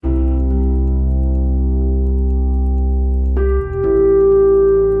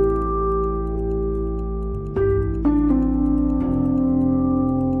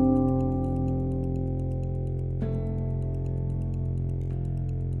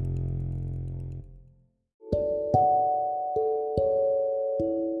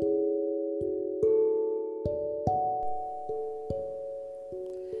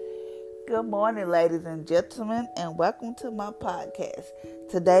Good morning, ladies and gentlemen, and welcome to my podcast.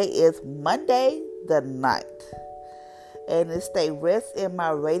 Today is Monday the 9th, and it's Stay Rest in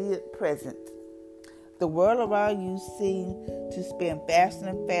My Radiant Presence. The world around you seems to spin faster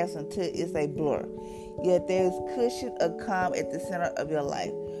and faster until it's a blur. Yet there is cushion of calm at the center of your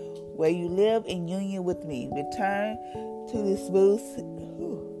life, where you live in union with me. Return to the smooth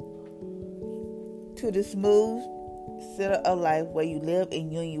center of life where you live in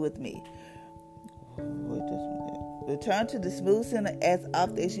union with me. Return to the smooth center as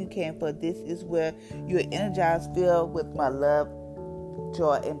often as you can, for this is where you are energized, filled with my love,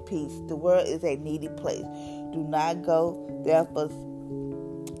 joy, and peace. The world is a needy place. Do not go there for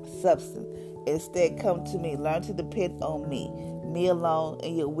substance. Instead, come to me. Learn to depend on me. Me alone,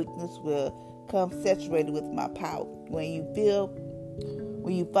 and your weakness will come saturated with my power. When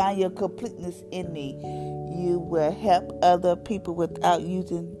you find your completeness in me, you will help other people without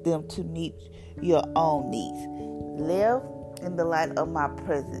using them to meet your own needs. Live in the light of my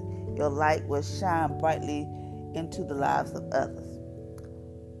presence. Your light will shine brightly into the lives of others.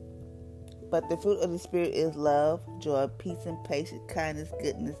 But the fruit of the Spirit is love, joy, peace, and patience, kindness,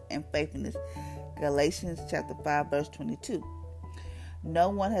 goodness, and faithfulness. Galatians chapter 5, verse 22. No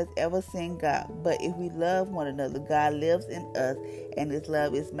one has ever seen God, but if we love one another, God lives in us, and His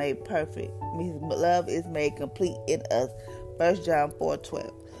love is made perfect. His love is made complete in us. 1 John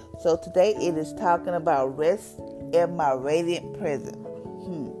 4:12. So today it is talking about rest in my radiant presence.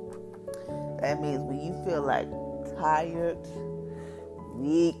 That means when you feel like tired,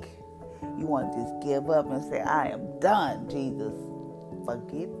 weak, you want to just give up and say, I am done, Jesus.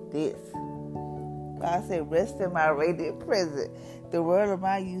 Forget this. God said, rest in my radiant presence. The world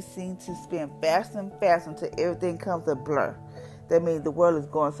around you seems to spin faster and faster until everything comes a blur. That means the world is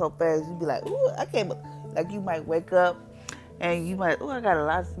going so fast, you be like, ooh, I can't. Like you might wake up and you might, I got a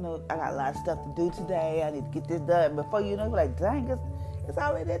lot of stuff to do today. I need to get this done. Before you know, you're like, dang, it's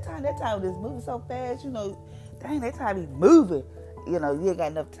already that time. That time is moving so fast. Dang, that time is moving. You ain't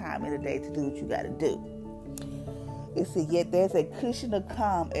got enough time in the day to do what you got to do. It said, yet there's a cushion of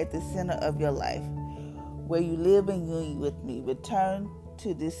calm at the center of your life, where you live in union with me. Return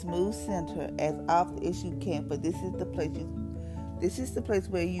to this smooth center as often as you can, for this is the place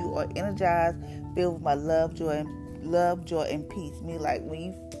where you are energized, filled with my love, joy, and peace. Me, like when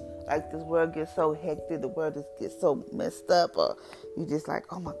you, like this world gets so hectic, the world just gets so messed up, or you just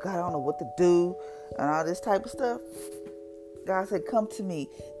like, oh my God, I don't know what to do, and all this type of stuff. God said, come to me.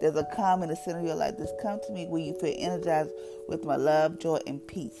 There's a calm in the center of your life. Just come to me where you feel energized with my love, joy, and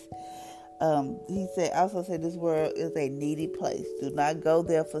peace. He also said this world is a needy place. Do not go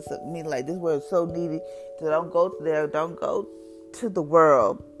there for something. Like this world is so needy. So don't go there. Don't go to the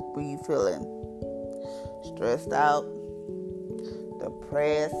world when you feeling stressed out,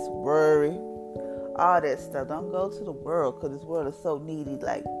 depressed, worry, all that stuff. Don't go to the world because this world is so needy.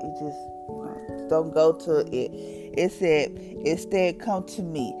 Like it just don't go to it. It said, instead, come to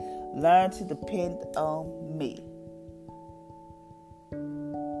me. Learn to depend on me.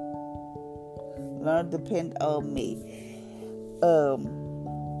 Learn to depend on me.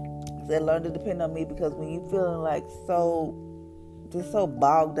 Learn to depend on me, because when you feeling like so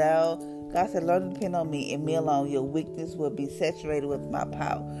bogged down, God said, learn to depend on me and me alone. Your weakness will be saturated with my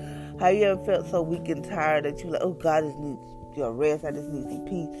power. Have you ever felt so weak and tired that you like, oh God, I just need your rest. I just need some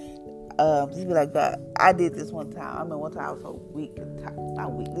peace. Just be like, God, I did this one time. I remember one time I was so weak and tired.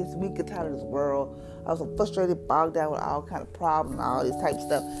 Not weak, this weak and tired of this world. I was so frustrated, bogged down with all kind of problems and all this type of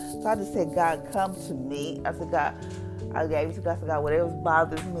stuff. So I just said, God, come to me. I said, God, I gave you to God. I said, God, whatever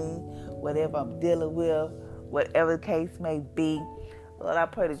bothers me, whatever I'm dealing with, whatever the case may be, Lord, I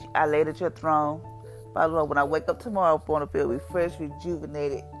pray that I lay it at your throne. Father, Lord, when I wake up tomorrow, I want to feel refreshed,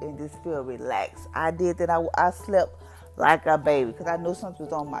 rejuvenated, and just feel relaxed. I did that. I slept like a baby, because I knew something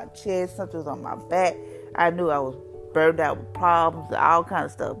was on my chest, something was on my back. I knew I was burned out with problems and all kind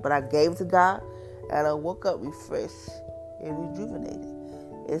of stuff. But I gave it to God, and I woke up refreshed and rejuvenated.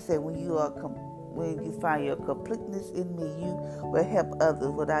 It said, when you find your completeness in me, you will help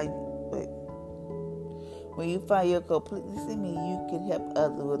others without you. When you find your completeness in me, you can help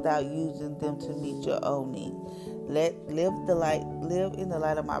others without using them to meet your own needs. Live in the light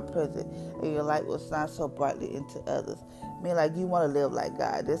of my presence, and your light will shine so brightly into others. I mean, like, you want to live like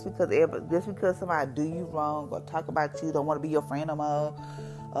God. Just because somebody do you wrong or talk about you, don't want to be your friend no more,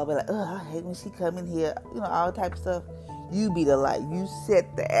 or be like, I hate when she come in here, all type of stuff. You be the light. You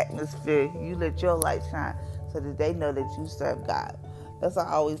set the atmosphere. You let your light shine so that they know that you serve God. That's what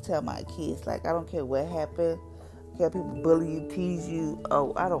I always tell my kids. Like, I don't care what happened. I don't care if people bully you, tease you.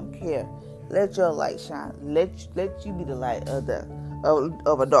 Oh, I don't care. Let your light shine. Let you be the light of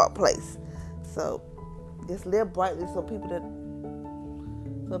of a dark place. So just live brightly so people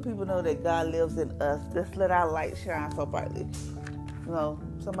know that God lives in us. Just let our light shine so brightly.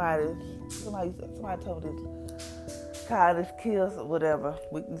 Somebody told me this: kindness kills whatever,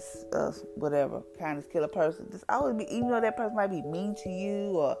 weakness, whatever. Kindness kill a person. Just always be, even though that person might be mean to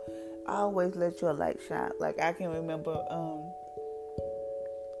you, or always let your light shine. Like I can remember, I'm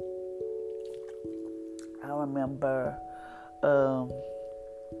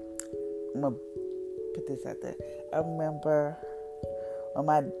gonna put this out there. I remember when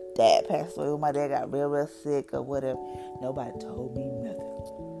my dad passed away, when my dad got real sick or whatever, nobody told me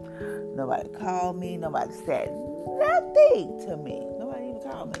nothing. Nobody called me. Nobody said nothing to me. Nobody even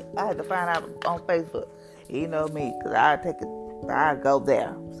called me. I had to find out on Facebook. You know me, because I'd go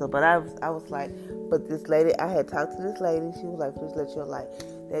there. So, but I was like, but this lady, I had talked to this lady. She was like, please let your light.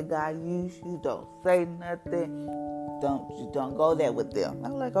 That God use you. Don't say nothing. Don't go there with them. I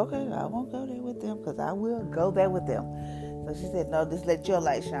was like, okay, I won't go there with them, because I will go there with them. So she said, no, just let your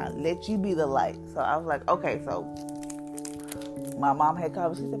light shine. Let you be the light. So I was like, okay. So my mom had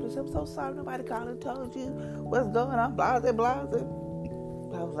called me. She said, I'm so sorry nobody called and told you what's going on. Blase.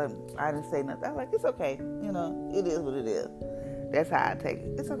 I was like, I didn't say nothing. I was like, it's okay. It is what it is. That's how I take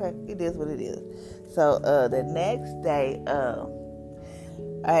it. It's okay. It is what it is. So the next day,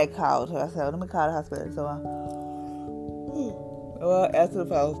 I had called her. I said, let me call the hospital. So I answered the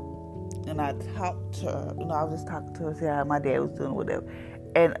phone, and I talked to her. I was just talking to her, see how my dad was doing, whatever.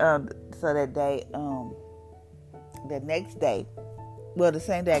 And so that day, the next day, well, the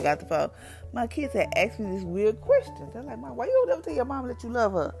same day I got the phone, my kids had asked me this weird question. They're like, Mom, why you don't ever tell your mom that you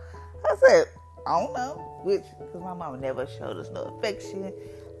love her? I said, I don't know. Because my mom never showed us no affection,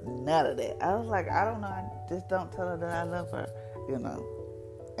 none of that. I was like, I don't know. I just don't tell her that I love her,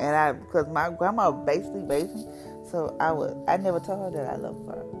 And because my grandma basically raised me, so I never told her that I loved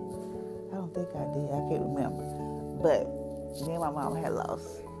her. I don't think I did. I can't remember. But me and my mom had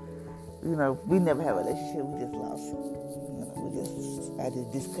lost. We never had a relationship. We just lost. I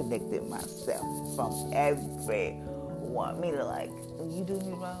just disconnected myself from everyone. Meaning like, you do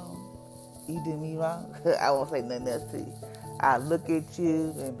me wrong. You do me wrong. I won't say nothing else to you. I look at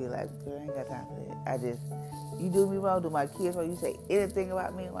you and be like, girl, I ain't got time for that. You do me wrong, do my kids wrong, you say anything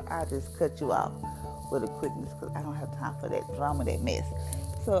about me, I just cut you off with a quickness, because I don't have time for that drama, that mess.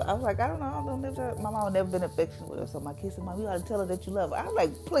 So I was like, I don't know. My mom never been affectionate with her. So my kids said, Mom, you ought to tell her that you love her. I was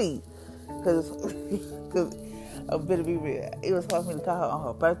like, please. Because I'm going to be real. It was hard for me to call her on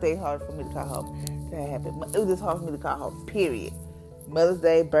her birthday, hard for me to call her to happy. It was just hard for me to call her, period. Mother's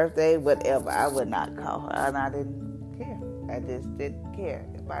Day, birthday, whatever. I would not call her. And I didn't care. I just didn't care.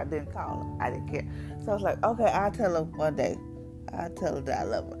 If I didn't call her, I didn't care. So I was like, okay, I'll tell her one day. I'll tell her that I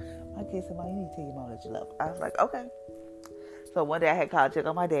love her. My kids said, Mom, you need to tell your mom that you love her. I was like, okay. So one day I had called to check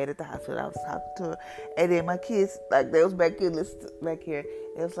on my dad at the hospital. I was talking to her. And then my kids, like, they was back here.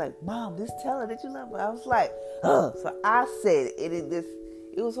 It was like, Mom, just tell her that you love her. I was like, ugh. So I said it. It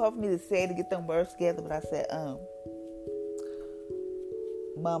was hard for me to say it, to get them words together. But I said,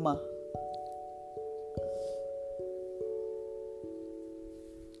 Mama,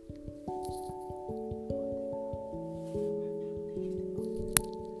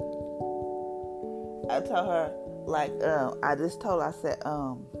 I told her, like, I just told her, I said,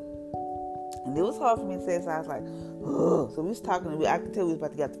 and it was hard for me to say it, so I was like, ugh. So we was talking, I could tell we was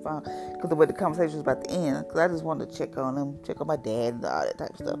about to get the phone, because the way the conversation was about to end, because I just wanted to check on them, check on my dad and all that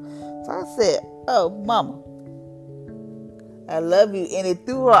type of stuff. So I said, oh, Mama, I love you, and it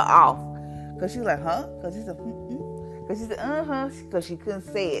threw her off, because she was like, huh? Because she said, because she said, because she couldn't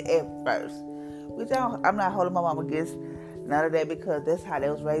say it at first, which I'm not holding my mom against none of that, because that's how they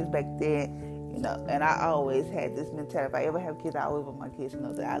was raised back then. And I always had this mentality. If I ever have kids, I always want my kids to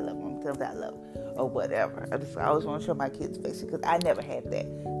know that I love them. Tell them that I love them, or whatever. I always want to show my kids affection, because I never had that.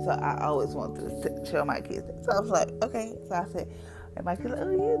 So I always wanted to show my kids that. So I was like, okay. So I said, and my kids like,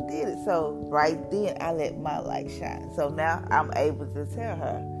 oh, you did it. So right then, I let my light shine. So now I'm able to tell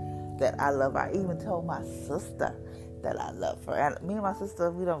her that I love her. I even told my sister that I love her. And me and my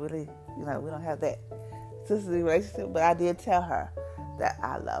sister, we don't really, we don't have that sisterly relationship. But I did tell her that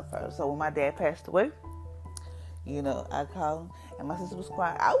I love her. So when my dad passed away, I called him, and my sister was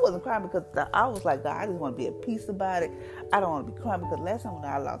crying. I wasn't crying because I was like, God, I just want to be at peace about it. I don't want to be crying, because last time when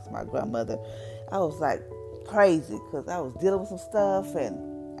I lost my grandmother, I was like crazy, because I was dealing with some stuff,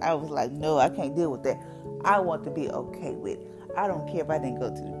 and I was like, no, I can't deal with that. I want to be okay with it. I don't care if I didn't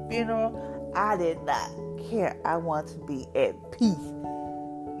go to the funeral. I did not care. I want to be at peace.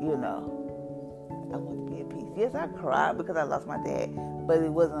 I want to be at peace. Yes, I cried because I lost my dad, but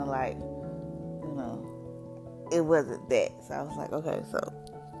it wasn't like, it wasn't that. So I was like, okay, so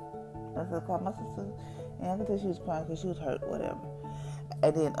I said, call my sister, and I could tell she was crying because she was hurt, whatever.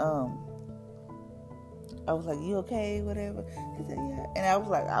 And then I was like, you okay, whatever? She said, yeah. And I was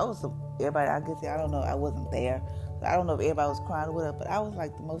like, everybody, I guess, I don't know, I wasn't there. So I don't know if everybody was crying or whatever, but I was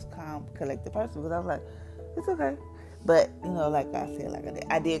like the most calm, collected person because I was like, it's okay. But, like I said,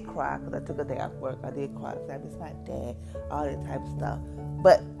 I did cry because I took a day off work. I did cry because I miss my dad, all that type of stuff.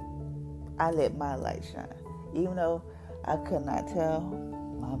 But I let my light shine. Even though I could not tell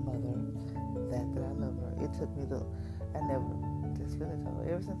my mother that I love her. It took me I never just really told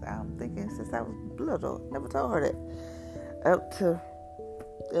her. Ever since I was little, never told her that. Up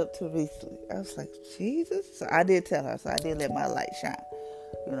to recently. I was like, Jesus. So I did tell her. So I did let my light shine.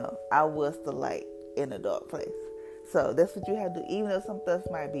 I was the light in a dark place. So that's what you have to do. Even though some stuff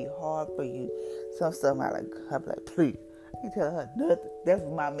might be hard for you, some stuff might I'd be like, please. I ain't telling her nothing. That's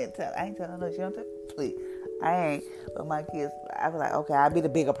my mentality. I ain't telling her nothing. She don't tell me, please. I ain't. But my kids, I was like, okay, I'll be the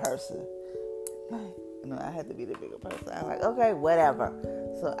bigger person. I had to be the bigger person. I was like, okay, whatever.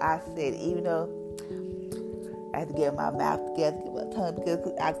 So I said, even though I had to get my mouth together, get my tongue together,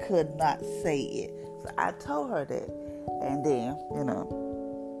 because I could not say it. So I told her that. And then,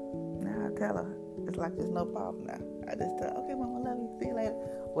 now I tell her. It's like there's no problem now. I just tell her, okay, Mom, I love you. See you later.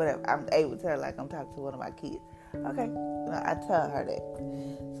 Whatever. I'm able to tell her like I'm talking to one of my kids. Okay. I tell her that.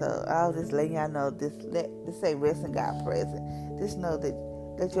 So I was just letting y'all know this say rest in God present. Just know that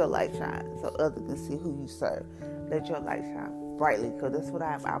let your light shine so others can see who you serve. Let your light shine brightly, because that's what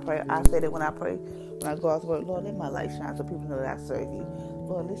I pray. I say that when I pray, when I go out to work, Lord, let my light shine so people know that I serve you.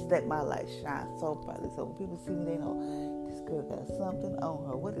 Lord, let's let my light shine so brightly so when people see me, they know this girl got something on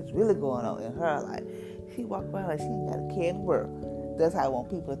her. What is really going on in her life? She walk around like she ain't got a care in the world. That's how I want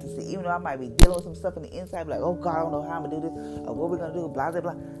people to see. Even though I might be dealing with some stuff in the inside, like, oh God, I don't know how I'm gonna do this or what we're gonna do, blah blah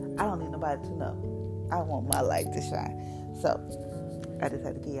blah. I don't need nobody to know. I want my light to shine. So I just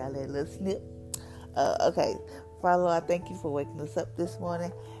had to give y'all that little snip. Okay, Father Lord, I thank you for waking us up this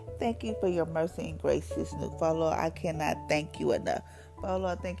morning. Thank you for your mercy and grace, Sis Nook. Father Lord, I cannot thank you enough. Father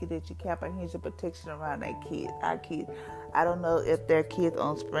Lord, thank you that you kept our hands of protection around our kids. I don't know if their kids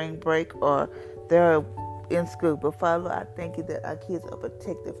on spring break or they're in school, but Father Lord, I thank you that our kids are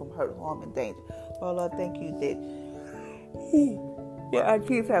protected from hurt, harm, and danger. Father Lord, thank you that our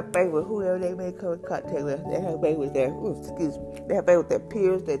kids have faith with whoever they may come in contact with. They have faith with they have faith with their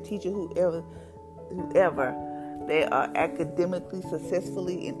peers, their teachers, whoever. They are academically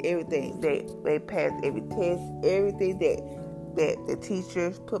successfully in everything. They pass every test, everything that the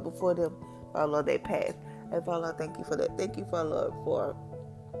teachers put before them. Father Lord, they pass. And Father Lord, thank you for that. Thank you, Father Lord, for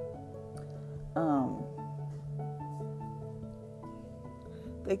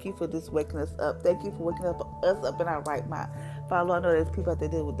thank you for just waking us up. Thank you for waking us up in our right mind. Father Lord, I know there's people out there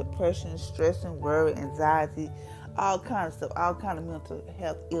dealing with depression, stress, and worry, anxiety, all kinds of stuff, all kinds of mental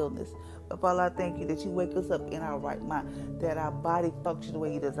health illness. But Father, I thank you that you wake us up in our right mind, that our body functions the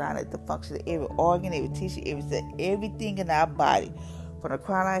way you designed it to function. Every organ, every tissue, every cell, everything in our body, from the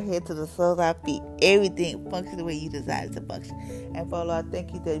crown of our head to the soles of our feet, everything functions the way you designed it to function. And Father, I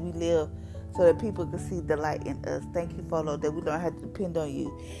thank you that we live so that people can see the light in us. Thank you, Father, that we don't have to depend on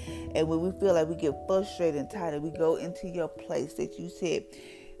you. And when we feel like we get frustrated and tired, we go into your place that you said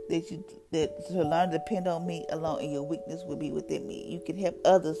that to learn to depend on me alone, and your weakness will be within me. You can help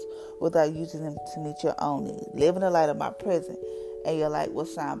others without using them to meet your own needs. Live in the light of my presence, and your light will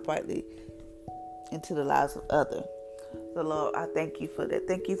shine brightly into the lives of others. So, Lord, I thank you for that.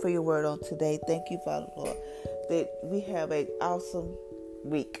 Thank you for your word on today. Thank you, Father, Lord, that we have an awesome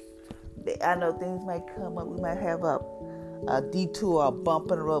week. I know things might come up. We might have a detour, a bump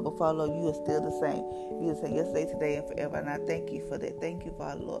in the road, but Father Lord, you are still the same. You are the same yesterday, today, and forever. And I thank you for that. Thank you,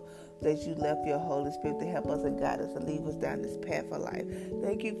 Father Lord, that you left your Holy Spirit to help us and guide us and lead us down this path of life.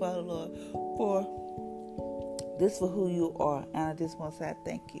 Thank you, Father Lord, for who you are. And I just want to say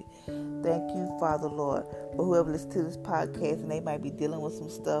thank you. Thank you, Father Lord, for whoever listens to this podcast and they might be dealing with some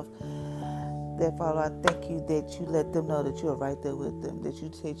stuff. That, Father, I thank you that you let them know that you are right there with them, that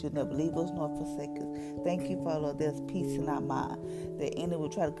you said you'll never leave us nor forsake us. Thank you, Father, Lord, there's peace in our mind. The enemy will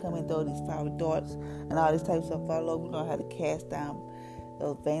try to come and throw these fiery darts and all these types of, Father, Lord, we know how to cast down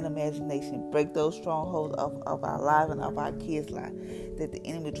those vain imagination, break those strongholds of our life and of our kids' life, that the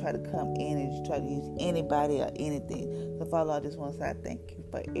enemy will try to come in and try to use anybody or anything. So, Father, I just want to say thank you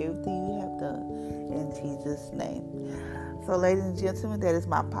for everything you have done in Jesus' name. So, ladies and gentlemen, that is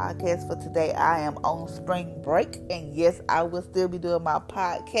my podcast for today. I am on spring break, and yes, I will still be doing my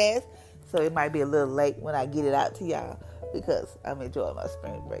podcast. So it might be a little late when I get it out to y'all because I'm enjoying my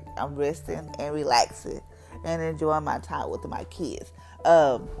spring break. I'm resting and relaxing and enjoying my time with my kids.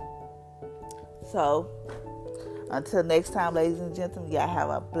 So Until next time, ladies and gentlemen, y'all have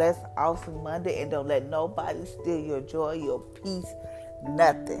a blessed, awesome Monday, and don't let nobody steal your joy, your peace,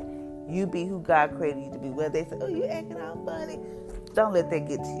 nothing. You be who God created you to be. Whether they say, oh, you acting all funny, don't let that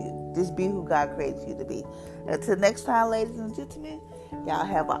get to you. Just be who God created you to be. Until next time, ladies and gentlemen, y'all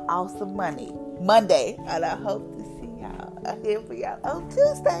have an awesome Monday, and I hope to see y'all here for y'all on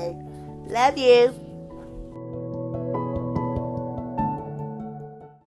Tuesday. Love you.